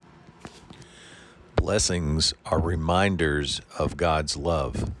Blessings are reminders of God's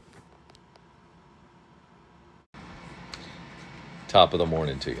love. Top of the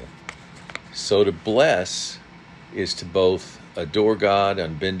morning to you. So to bless is to both adore God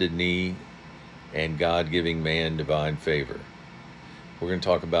on bended knee and God giving man divine favor. We're going to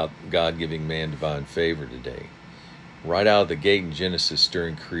talk about God giving man divine favor today. Right out of the gate in Genesis,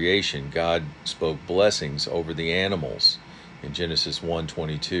 during creation, God spoke blessings over the animals in Genesis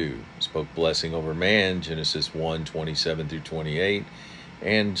 1:22, spoke blessing over man, Genesis 1:27 through 28,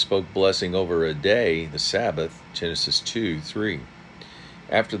 and spoke blessing over a day, the Sabbath, Genesis 2:3.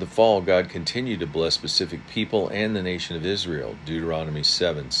 After the fall, God continued to bless specific people and the nation of Israel, Deuteronomy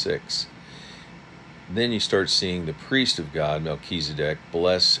 7:6. Then you start seeing the priest of God, Melchizedek,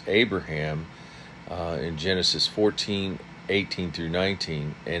 bless Abraham in Genesis 14:18 through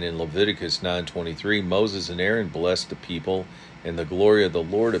 19, and in Leviticus 9:23, Moses and Aaron blessed the people, and the glory of the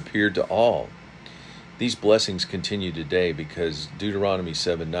Lord appeared to all. These blessings continue today because Deuteronomy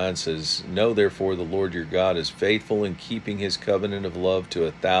 7:9 says, "Know therefore the Lord your God is faithful in keeping his covenant of love to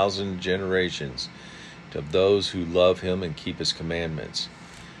 1,000 generations of those who love him and keep his commandments."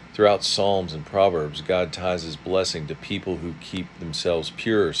 Throughout Psalms and Proverbs, God ties his blessing to people who keep themselves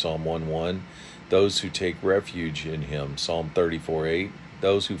pure, Psalm 1:1, those who take refuge in him, Psalm 34:8,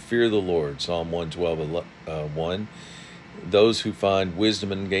 those who fear the Lord, Psalm 112:1, those who find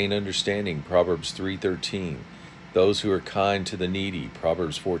wisdom and gain understanding, Proverbs 3:13, those who are kind to the needy,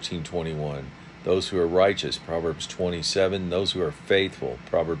 Proverbs 14:21, those who are righteous, Proverbs 20:7, those who are faithful,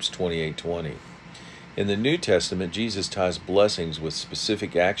 Proverbs 28:20. In the New Testament, Jesus ties blessings with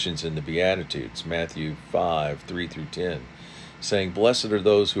specific actions in the Beatitudes, Matthew 5:3 through 10, saying, "Blessed are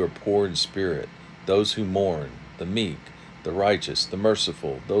those who are poor in spirit, those who mourn, the meek, the righteous, the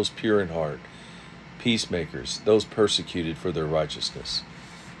merciful, those pure in heart, peacemakers, those persecuted for their righteousness."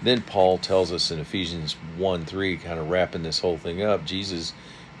 Then Paul tells us in Ephesians 1:3, kind of wrapping this whole thing up, Jesus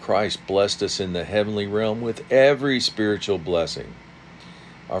Christ blessed us in the heavenly realm with every spiritual blessing.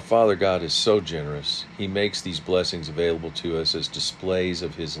 Our Father God is so generous. He makes these blessings available to us as displays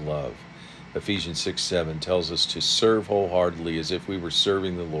of his love. Ephesians 6:7 tells us to serve wholeheartedly as if we were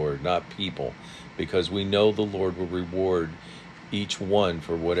serving the Lord, not people, because we know the Lord will reward each one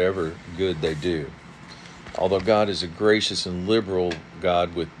for whatever good they do. Although God is a gracious and liberal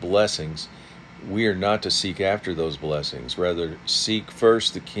God with blessings, we are not to seek after those blessings. Rather, seek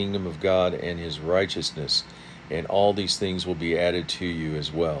first the kingdom of God and his righteousness, and all these things will be added to you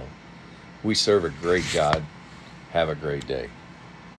as well. We serve a great God. Have a great day.